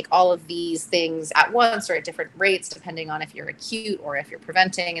and take all of these things at once or at different rates, depending on if you're acute or if you're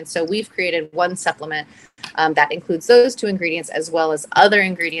preventing. And so we've created one supplement that includes those two ingredients, as well as other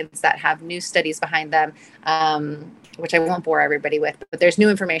ingredients that have new studies behind them, which I won't bore everybody with, but there's new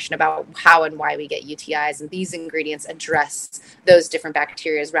information about how and why we get UTIs, and these ingredients address those different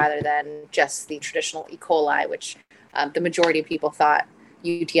bacteria rather than just the traditional E. coli, which the majority of people thought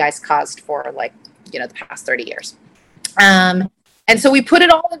UTIs caused for the past 30 years. And so we put it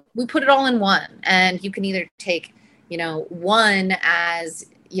all in one, and you can either take, one as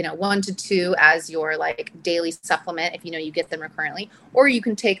 1 to 2 as your like daily supplement if you get them recurrently, or you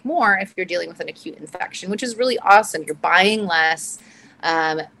can take more if you're dealing with an acute infection, which is really awesome. You're buying less,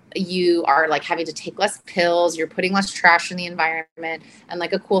 you are like having to take less pills, you're putting less trash in the environment. And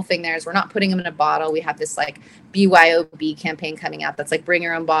like a cool thing there is we're not putting them in a bottle. We have this like BYOB campaign coming out that's like bring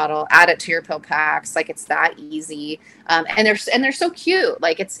your own bottle, add it to your pill packs. Like it's that easy. And they're so cute.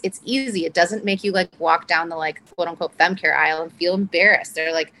 Like it's easy. It doesn't make you like walk down the like quote unquote femcare aisle and feel embarrassed.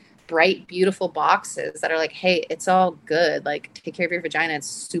 They're like bright, beautiful boxes that are like, hey, it's all good. Like take care of your vagina. It's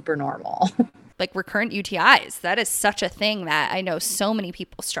super normal. Like recurrent UTIs. That is such a thing that I know so many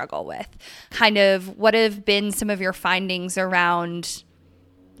people struggle with. Kind of what have been some of your findings around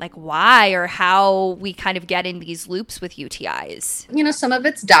like why or how we kind of get in these loops with UTIs? Some of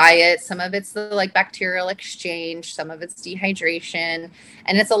it's diet, some of it's the like bacterial exchange, some of it's dehydration,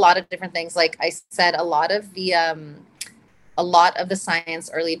 and it's a lot of different things. Like I said, a lot of the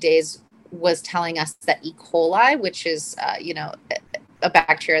science early days was telling us that E. coli, which is, a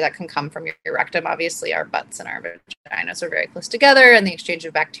bacteria that can come from your rectum. Obviously, our butts and our vaginas are very close together, and the exchange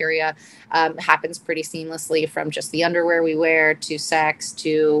of bacteria happens pretty seamlessly from just the underwear we wear to sex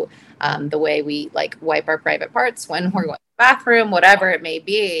to the way we like wipe our private parts when we're going to the bathroom, whatever it may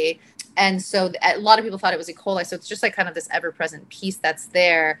be. And so a lot of people thought it was E. coli. So it's just like kind of this ever-present piece that's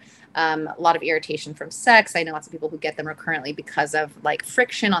there. A lot of irritation from sex. I know lots of people who get them recurrently because of like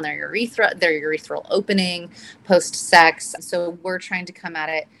friction on their urethra, their urethral opening post-sex. So we're trying to come at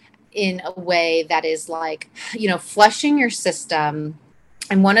it in a way that is like, flushing your system.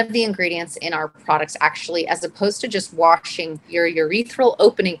 And one of the ingredients in our products actually, as opposed to just washing your urethral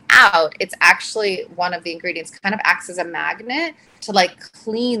opening out, it's actually one of the ingredients kind of acts as a magnet to like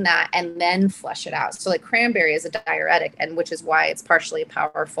clean that and then flush it out. So like cranberry is a diuretic, and which is why it's partially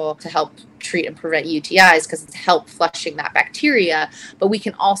powerful to help treat and prevent UTIs, because it's help flushing that bacteria. But we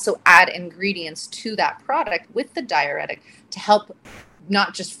can also add ingredients to that product with the diuretic to help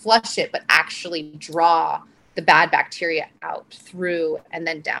not just flush it, but actually draw the bad bacteria out through and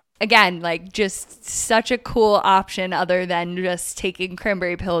then down. Again, like just such a cool option other than just taking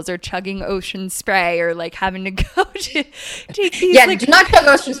cranberry pills or chugging ocean spray or like having to go to take these. Yeah, do not chug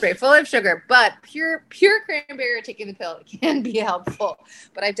ocean spray, full of sugar, but pure cranberry or taking the pill can be helpful.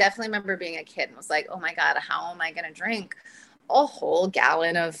 But I definitely remember being a kid and was like, oh my God, how am I going to drink a whole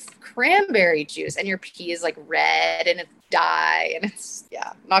gallon of cranberry juice? And your pee is like red and it's dye and it's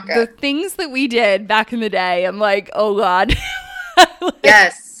not good. The things that we did back in the day, I'm like, oh God.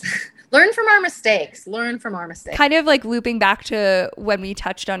 Yes. Learn from our mistakes. Kind of like looping back to when we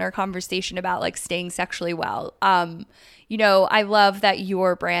touched on our conversation about like staying sexually well. I love that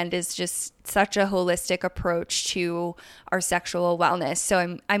your brand is just such a holistic approach to our sexual wellness.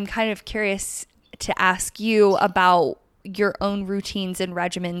 So I'm kind of curious to ask you about your own routines and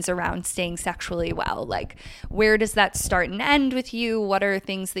regimens around staying sexually well? Like, where does that start and end with you? What are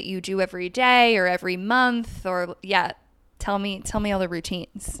things that you do every day or every month? Or tell me all the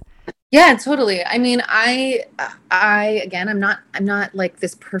routines. Yeah, totally. I mean, again, I'm not like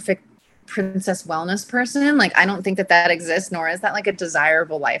this perfect princess wellness person. Like, I don't think that exists, nor is that like a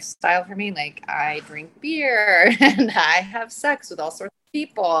desirable lifestyle for me. Like, I drink beer and I have sex with all sorts of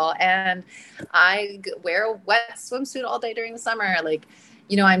people, and I wear a wet swimsuit all day during the summer. Like,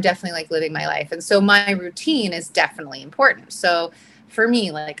 I'm definitely like living my life. And so my routine is definitely important. So for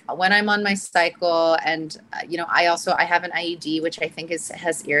me, like when I'm on my cycle, and I have an IUD, which I think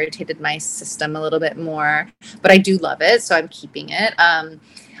has irritated my system a little bit more, but I do love it, so I'm keeping it.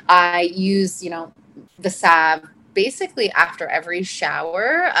 I use the salve basically after every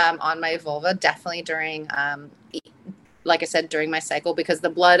shower on my vulva, definitely during like I said, during my cycle, because the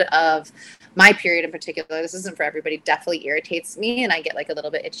blood of my period in particular, this isn't for everybody, definitely irritates me, and I get like a little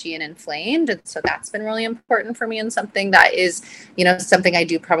bit itchy and inflamed. And so that's been really important for me, and something that is, something I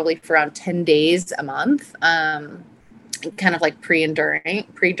do probably for around 10 days a month. Kind of like pre, during,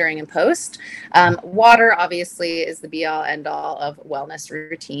 and post. Water obviously is the be all end all of wellness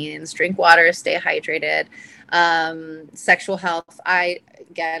routines. Drink water, stay hydrated. Sexual health. I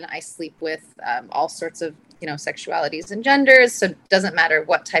sleep with all sorts of sexualities and genders. So it doesn't matter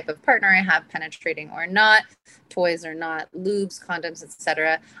what type of partner I have, penetrating or not, toys or not, lubes, condoms,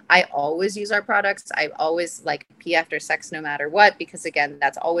 etc. I always use our products. I always like pee after sex no matter what, because again,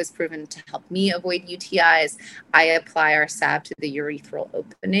 that's always proven to help me avoid UTIs. I apply our salve to the urethral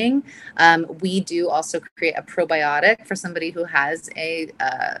opening. We do also create a probiotic for somebody who has a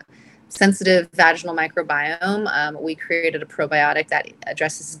sensitive vaginal microbiome. We created a probiotic that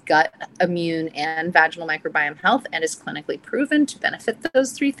addresses gut, immune, and vaginal microbiome health, and is clinically proven to benefit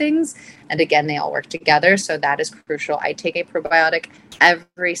those three things. And again, they all work together, so that is crucial. I take a probiotic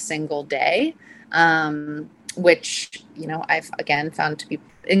every single day, which I've again found to be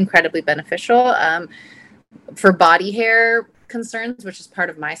incredibly beneficial for body hair concerns, which is part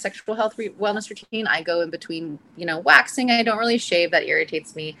of my sexual health wellness routine. I go in between, waxing. I don't really shave. That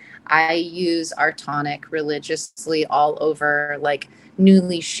irritates me. I use our tonic religiously all over, like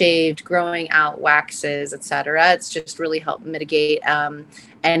newly shaved, growing out waxes, etc. It's just really helped mitigate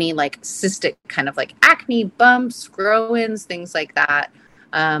any like cystic kind of like acne, bumps, grow-ins, things like that.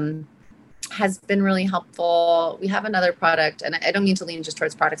 Has been really helpful. We have another product, and I don't mean to lean just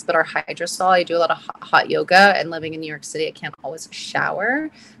towards products, but our Hydrosol. I do a lot of hot yoga, and living in New York City, I can't always shower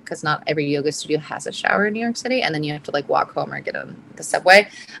because not every yoga studio has a shower in New York City, and then you have to like walk home or get on the subway.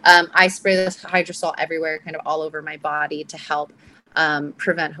 I spray this Hydrosol everywhere, kind of all over my body, to help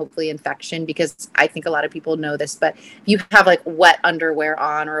prevent hopefully infection, because I think a lot of people know this, but if you have like wet underwear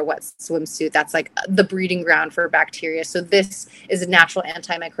on or a wet swimsuit, that's like the breeding ground for bacteria. So this is a natural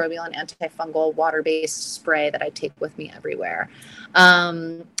antimicrobial and antifungal water-based spray that I take with me everywhere.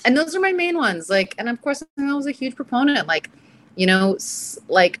 And those are my main ones. Like, and of course I was a huge proponent, like,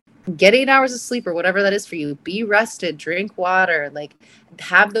 like get 8 hours of sleep or whatever that is for you, be rested, drink water, like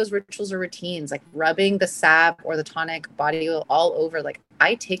have those rituals or routines, like rubbing the salve or the tonic body oil all over. Like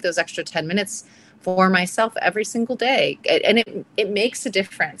I take those extra 10 minutes for myself every single day. And it makes a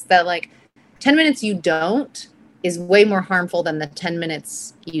difference. That like 10 minutes you don't is way more harmful than the 10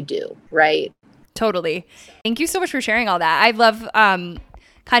 minutes you do. Right. Totally. Thank you so much for sharing all that. I love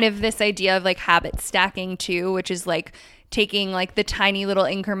kind of this idea of like habit stacking too, which is like taking like the tiny little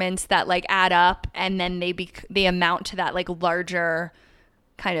increments that like add up, and then they amount to that like larger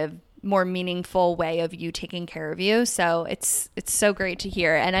kind of more meaningful way of you taking care of you. So it's so great to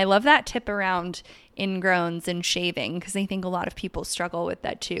hear. And I love that tip around ingrowns and shaving, because I think a lot of people struggle with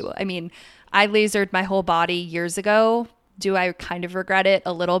that too. I mean, I lasered my whole body years ago. Do I kind of regret it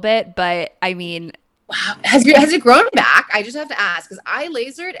a little bit? But I mean, wow. Has it grown back? I just have to ask, because I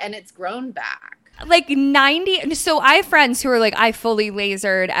lasered and it's grown back. Like 90. So I have friends who are like, I fully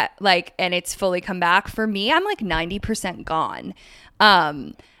lasered and it's fully come back. For me, I'm like 90% gone.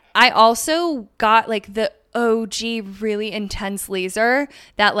 I also got like the OG really intense laser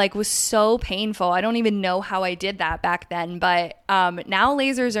that like was so painful. I don't even know how I did that back then, but now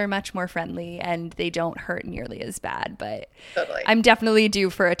lasers are much more friendly and they don't hurt nearly as bad. But totally. I'm definitely due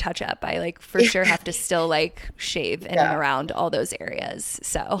for a touch up. I like for sure have to still like shave in and around all those areas.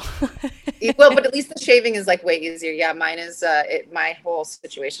 So well, but at least the shaving is like way easier. Yeah, mine is my whole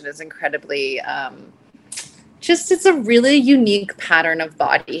situation is incredibly just it's a really unique pattern of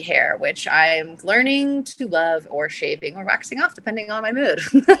body hair, which I'm learning to love, or shaving or waxing off, depending on my mood.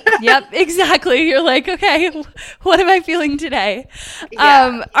 Yep, exactly. You're like, okay, what am I feeling today?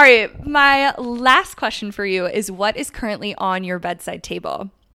 Yeah. All right. My last question for you is, what is currently on your bedside table?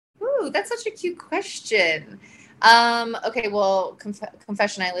 Ooh, that's such a cute question. Okay, well,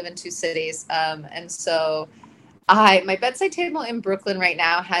 confession, I live in 2 cities. And so my bedside table in Brooklyn right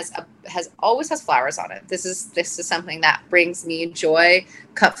now always has flowers on it. This is something that brings me joy.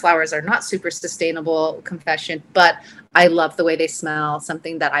 Cut flowers are not super sustainable, confession, but I love the way they smell.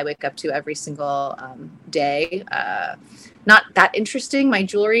 Something that I wake up to every single day. Not that interesting. My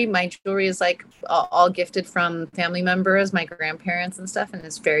jewelry is like all gifted from family members, my grandparents and stuff, and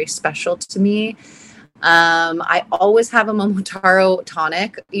it's very special to me. I always have a Momotaro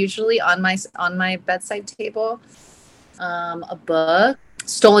tonic, usually on my bedside table. A book,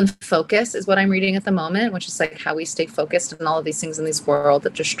 Stolen Focus is what I'm reading at the moment, which is like how we stay focused on all of these things in this world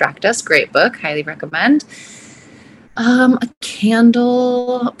that distract us. Great book, highly recommend. A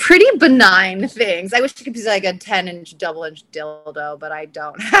candle, pretty benign things. I wish it could be like a 10-inch double-inch dildo, but I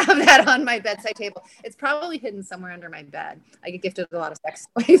don't have that on my bedside table. It's probably hidden somewhere under my bed. I get gifted a lot of sex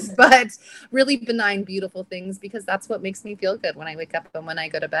toys, but really benign, beautiful things, because that's what makes me feel good when I wake up and when I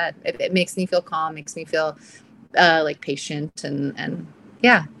go to bed. It makes me feel calm, makes me feel like patient, and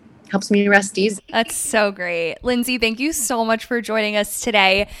yeah, helps me rest easy. That's so great. Lindsay, thank you so much for joining us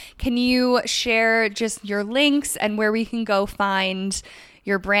today. Can you share just your links and where we can go find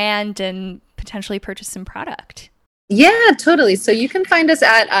your brand and potentially purchase some product? Yeah, totally. So you can find us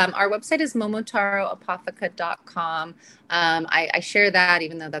at our website is momotaroapotheca.com. I share that,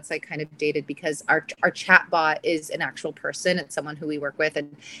 even though that's like kind of dated, because our chat bot is an actual person. It's someone who we work with,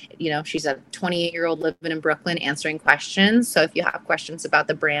 and she's a 28-year-old living in Brooklyn answering questions. So if you have questions about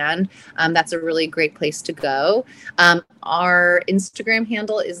the brand, that's a really great place to go. Our Instagram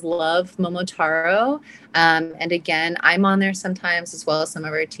handle is Love Momotaro. And again, I'm on there sometimes, as well as some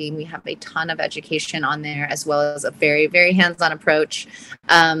of our team. We have a ton of education on there, as well as a very, very hands-on approach.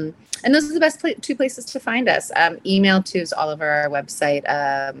 And those are the best 2 places to find us. Email too is all over our website.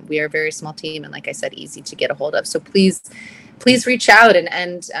 We are a very small team, and like I said, easy to get a hold of. So please reach out.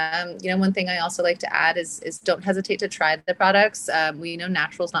 And one thing I also like to add is don't hesitate to try the products. We know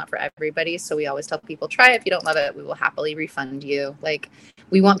natural is not for everybody, so we always tell people, try it. If you don't love it, we will happily refund you. Like,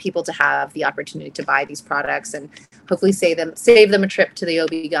 we want people to have the opportunity to buy these products and hopefully save them a trip to the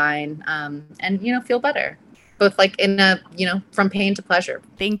OB-GYN, and feel better. Both like in from pain to pleasure.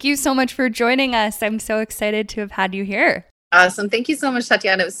 Thank you so much for joining us. I'm so excited to have had you here. Awesome. Thank you so much,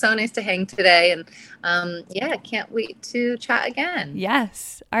 Tatiana. It was so nice to hang today. And I can't wait to chat again.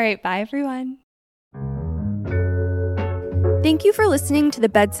 Yes. All right. Bye, everyone. Thank you for listening to the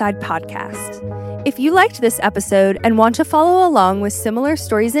Bedside Podcast. If you liked this episode and want to follow along with similar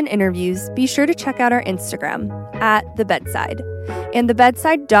stories and interviews, be sure to check out our Instagram @thebedside and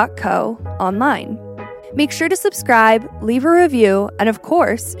thebedside.co online. Make sure to subscribe, leave a review, and of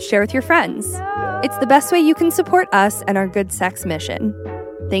course, share with your friends. It's the best way you can support us and our good sex mission.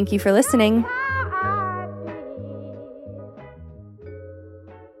 Thank you for listening.